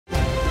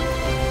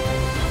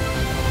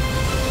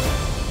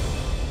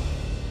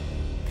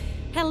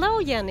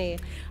Hello, Jenny.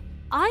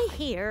 I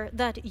hear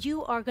that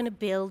you are going to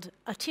build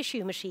a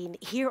tissue machine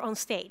here on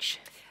stage.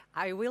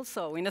 I will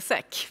so in a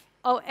sec.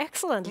 Oh,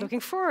 excellent. Looking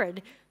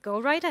forward. Go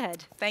right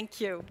ahead.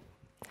 Thank you.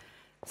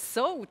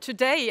 So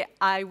today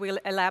I will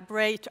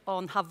elaborate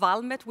on how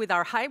Valmet with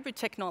our hybrid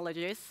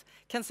technologies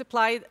can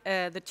supply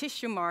the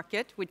tissue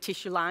market with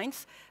tissue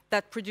lines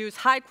that produce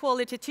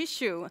high-quality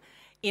tissue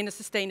in a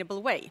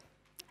sustainable way.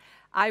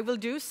 I will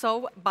do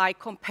so by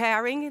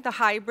comparing the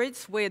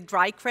hybrids with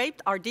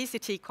dry-creped, our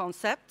DCT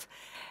concept,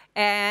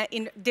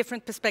 in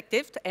different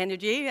perspectives,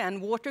 energy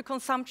and water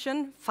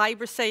consumption,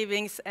 fiber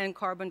savings, and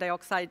carbon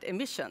dioxide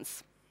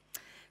emissions.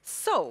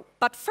 So,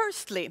 but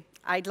firstly,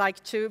 I'd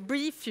like to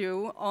brief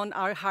you on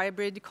our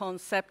hybrid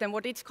concept and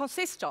what it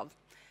consists of.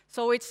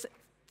 So it's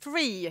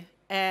three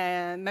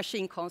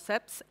machine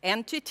concepts,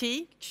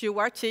 NTT,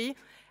 QRT,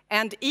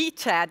 and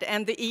ETAD,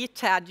 and the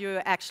ETAD you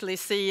actually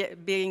see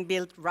being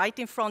built right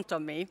in front of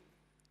me.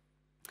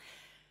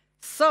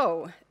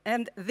 So,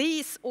 and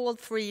these all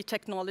three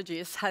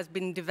technologies has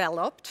been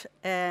developed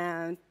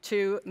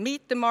to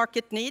meet the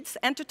market needs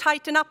and to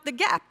tighten up the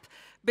gap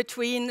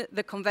between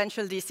the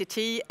conventional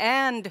DCT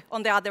and,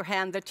 on the other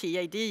hand, the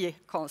TAD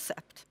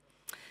concept.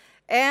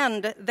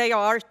 And they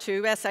are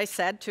to, as I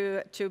said,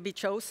 to be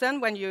chosen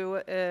when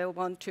you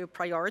want to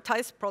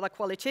prioritize product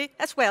quality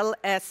as well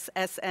as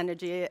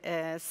energy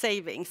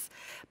savings.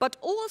 But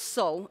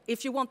also,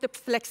 if you want the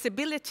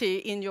flexibility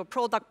in your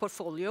product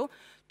portfolio,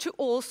 to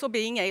also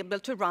being able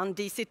to run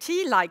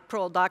DCT-like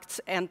products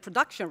and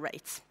production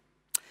rates.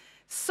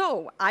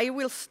 So I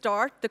will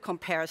start the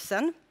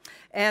comparison,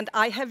 and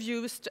I have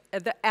used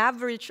the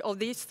average of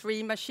these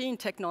three machine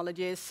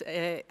technologies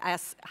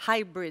as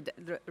hybrid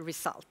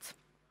result.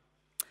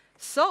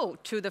 So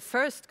to the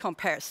first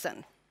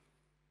comparison.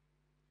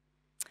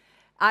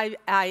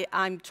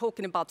 I'm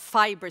talking about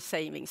fiber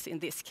savings in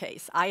this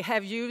case. I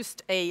have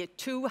used a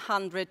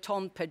 200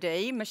 ton per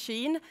day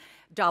machine,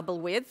 double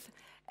width,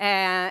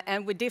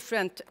 and with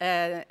different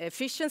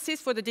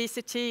efficiencies for the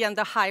DCT and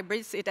the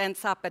hybrids, it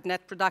ends up at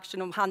net production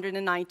of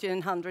 190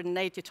 and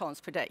 180 tons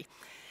per day.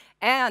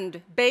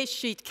 And base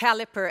sheet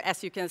caliper,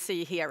 as you can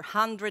see here,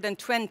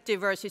 120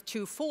 versus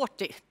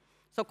 240.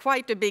 So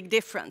quite a big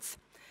difference.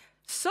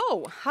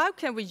 So how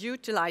can we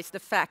utilize the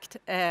fact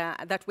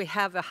that we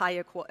have a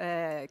higher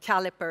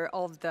caliper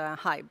of the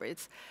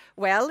hybrids?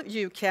 Well,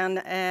 you can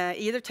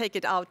either take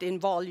it out in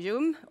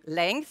volume,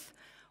 length,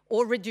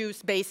 or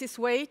reduce basis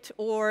weight,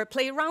 or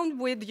play around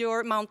with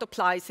your amount of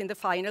plies in the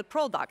final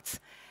products.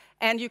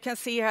 And you can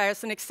see here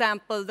as an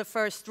example, the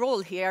first roll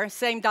here,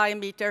 same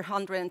diameter,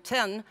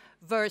 110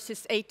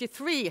 versus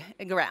 83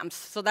 grams.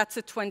 So that's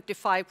a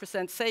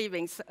 25%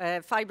 savings,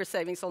 fiber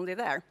savings only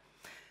there.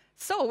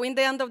 So in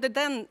the end of the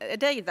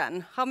day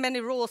then, how many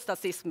rolls does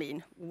this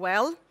mean?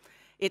 Well,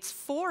 it's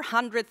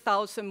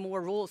 400,000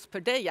 more rolls per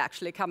day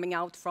actually coming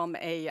out from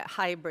a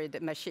hybrid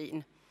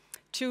machine.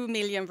 2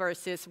 million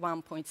versus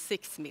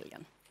 1.6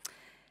 million.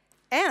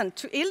 And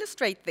to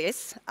illustrate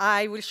this,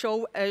 I will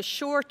show a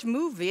short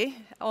movie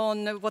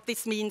on what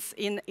this means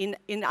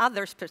in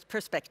others'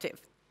 perspective.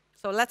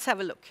 So let's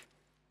have a look.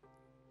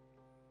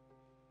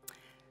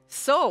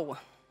 So,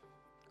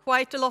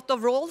 quite a lot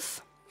of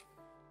rolls.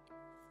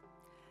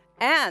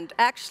 And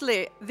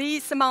actually,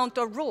 these amount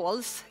of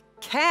rolls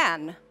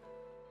can,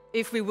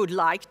 if we would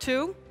like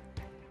to,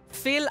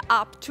 fill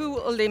up 2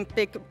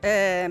 Olympic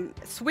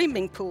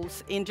swimming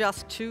pools in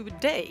just 2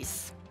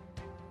 days.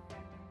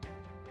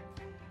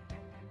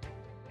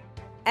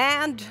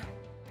 And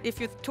if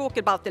you talk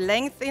about the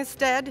length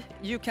instead,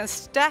 you can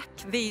stack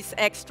these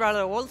extra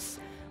rolls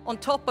on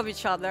top of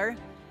each other,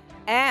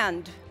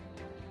 and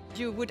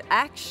you would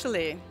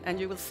actually, and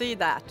you will see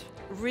that,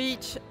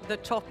 reach the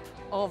top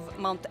of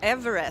Mount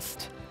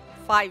Everest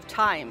 5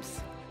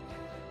 times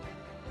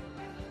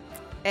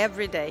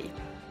every day.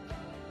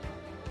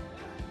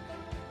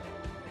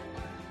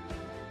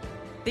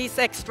 These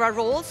extra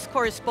rolls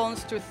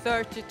corresponds to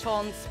 30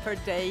 tons per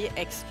day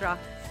extra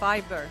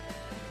fiber.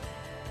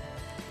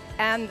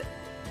 And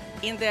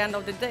in the end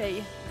of the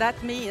day,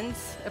 that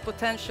means a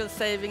potential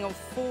saving of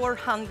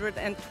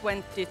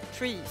 420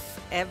 trees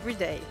every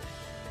day.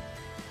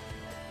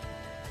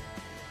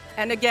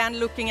 And again,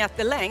 looking at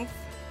the length,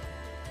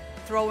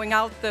 throwing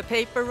out the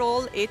paper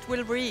roll, it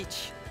will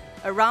reach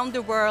around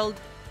the world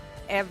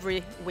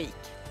every week.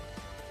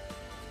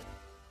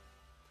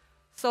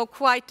 So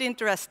quite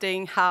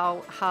interesting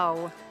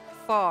how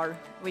far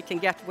we can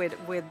get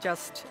with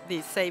just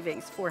these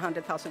savings,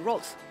 400,000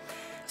 rolls.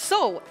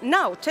 So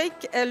now take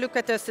a look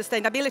at the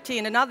sustainability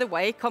in another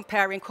way,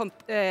 comparing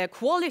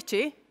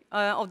quality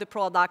of the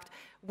product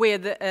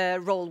with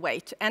roll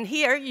weight. And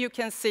here you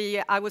can see,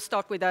 I will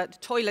start with a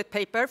toilet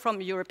paper from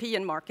the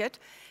European market.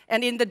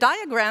 And in the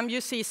diagram, you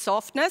see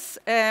softness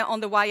on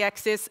the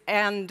y-axis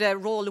and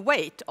roll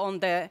weight on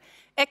the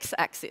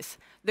x-axis.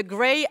 The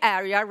gray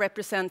area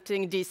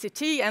representing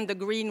DCT and the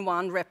green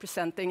one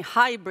representing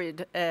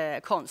hybrid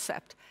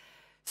concept.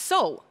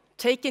 So,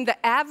 taking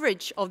the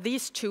average of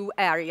these two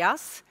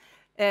areas,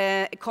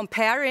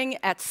 comparing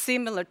at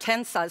similar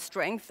tensile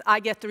strength, I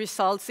get the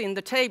results in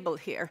the table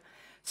here.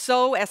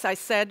 So, as I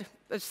said,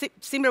 a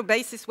similar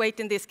basis weight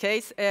in this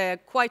case,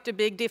 quite a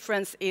big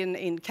difference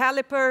in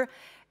caliper,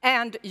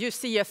 and you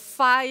see a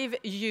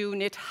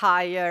 5-unit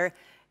higher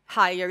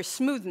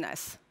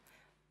smoothness.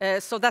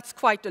 So that's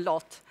quite a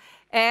lot.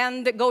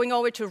 And going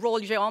over to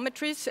roll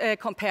geometries,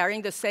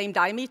 comparing the same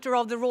diameter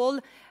of the roll,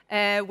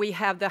 we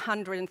have the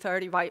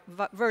 130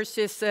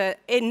 versus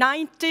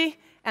 90,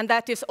 and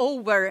that is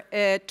over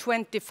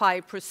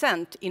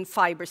 25% in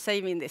fiber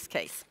saving in this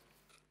case.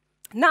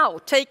 Now,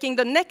 taking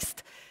the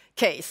next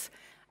case,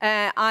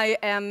 I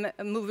am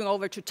moving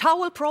over to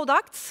towel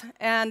products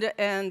and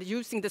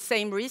using the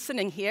same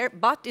reasoning here,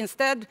 but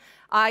instead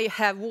I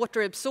have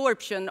water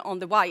absorption on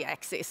the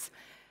y-axis.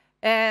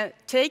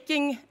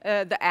 Taking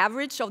the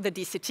average of the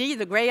DCT,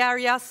 the gray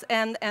areas,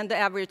 and the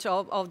average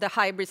of the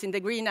hybrids in the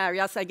green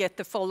areas, I get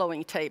the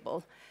following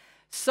table.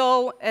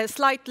 So a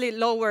slightly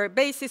lower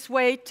basis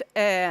weight,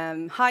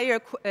 higher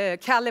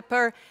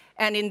caliper,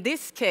 and in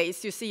this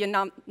case, you see a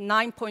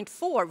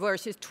 9.4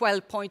 versus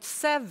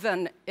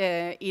 12.7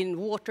 in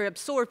water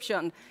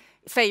absorption,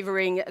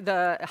 favoring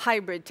the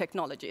hybrid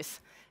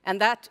technologies.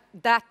 And that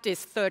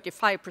is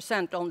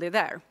 35% only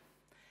there.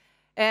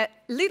 A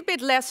little bit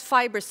less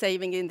fiber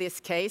saving in this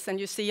case, and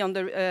you see on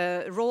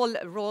the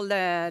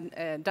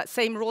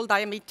same roll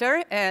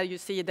diameter, you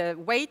see the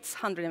weights,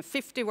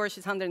 150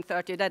 versus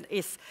 130, that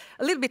is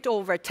a little bit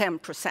over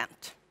 10%.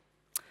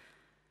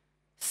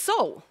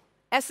 So,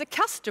 as a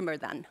customer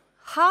then,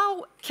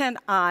 how can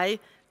I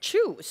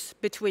choose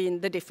between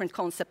the different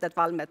concepts that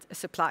Valmet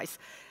supplies?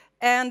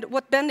 And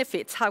what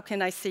benefits, how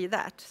can I see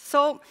that?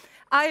 So,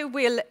 I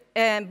will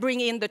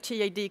bring in the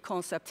TAD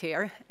concept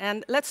here,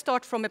 and let's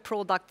start from a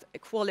product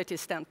quality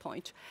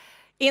standpoint.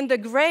 In the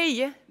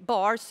gray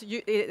bars,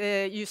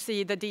 you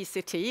see the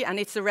DCT, and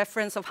it's a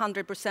reference of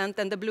 100%,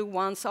 and the blue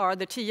ones are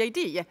the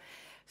TAD.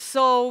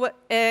 So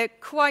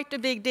quite a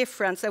big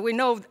difference, and we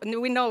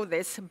know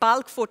this.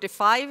 Bulk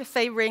 45,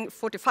 favoring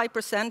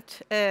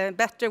 45%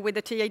 better with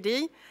the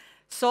TAD.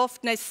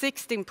 Softness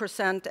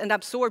 16%, and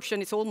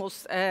absorption is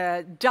almost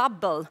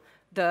double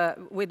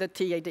with the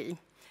TAD.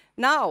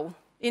 Now,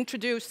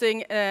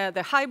 introducing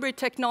the hybrid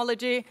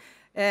technology,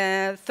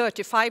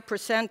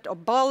 35%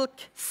 of bulk,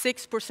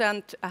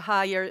 6%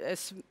 higher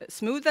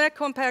smoother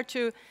compared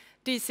to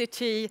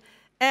DCT,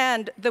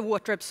 and the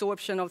water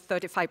absorption of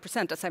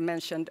 35%, as I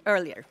mentioned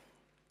earlier.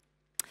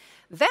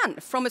 Then,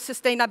 from a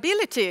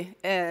sustainability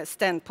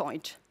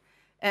standpoint,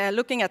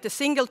 looking at the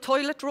single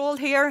toilet roll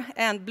here,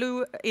 and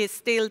blue is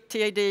still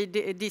TAD,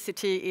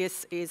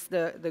 DCT is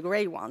the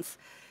gray ones.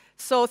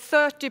 So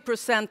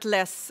 30%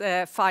 less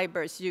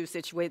fibers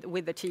usage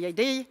with the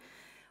TAD,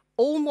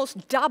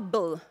 almost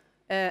double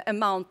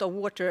amount of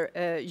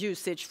water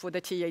usage for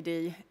the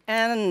TAD,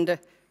 and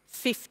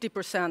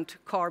 50%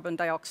 carbon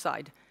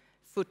dioxide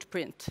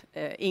footprint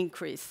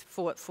increase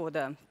for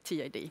the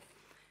TAD.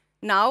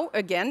 Now,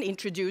 again,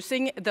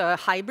 introducing the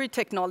hybrid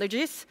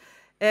technologies,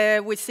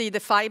 we see the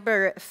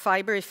fiber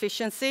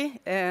efficiency,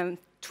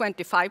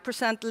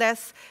 25%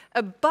 less,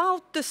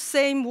 about the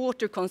same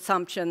water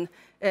consumption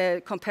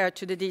compared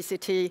to the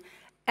DCT,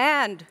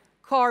 and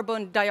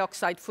carbon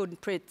dioxide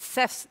footprint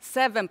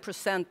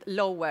 7%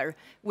 lower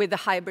with the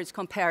hybrids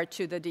compared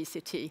to the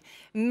DCT,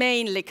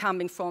 mainly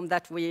coming from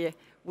that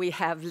we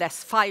have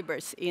less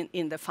fibers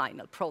in the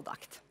final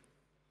product.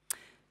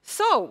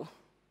 So,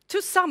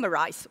 to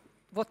summarize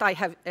what I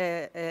have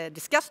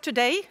discussed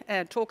today,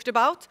 talked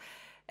about,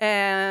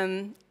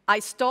 I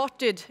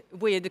started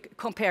with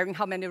comparing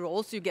how many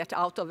rolls you get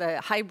out of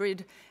a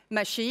hybrid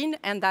machine,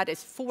 and that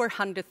is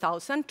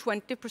 400,000,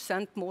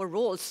 20% more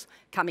rolls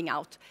coming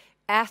out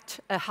at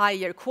a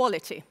higher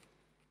quality.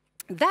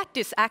 That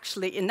is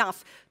actually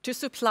enough to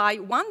supply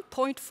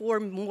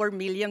 1.4 more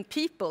million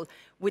people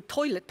with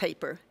toilet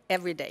paper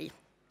every day.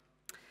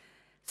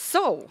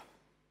 So,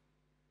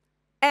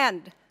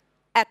 and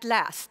at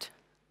last,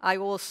 I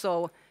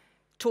also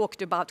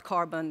talked about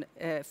carbon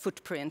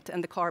footprint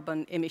and the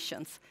carbon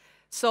emissions.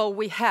 So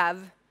we have,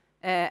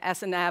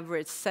 as an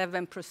average,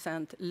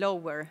 7%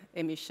 lower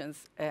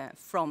emissions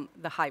from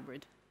the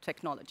hybrid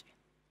technology.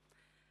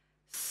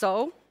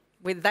 So,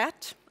 with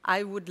that,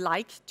 I would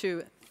like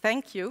to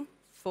thank you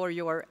for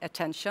your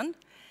attention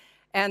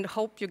and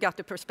hope you got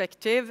the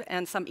perspective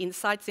and some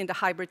insights in the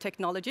hybrid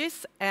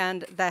technologies,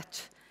 and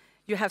that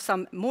you have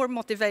some more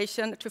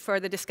motivation to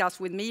further discuss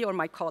with me or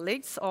my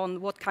colleagues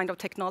on what kind of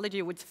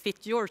technology would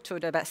fit your to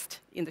the best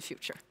in the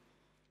future.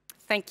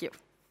 Thank you.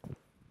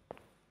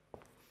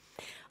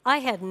 I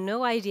had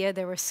no idea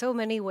there were so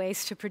many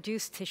ways to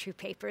produce tissue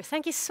paper.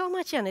 Thank you so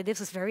much, Jenny. This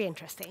was very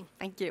interesting.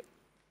 Thank you.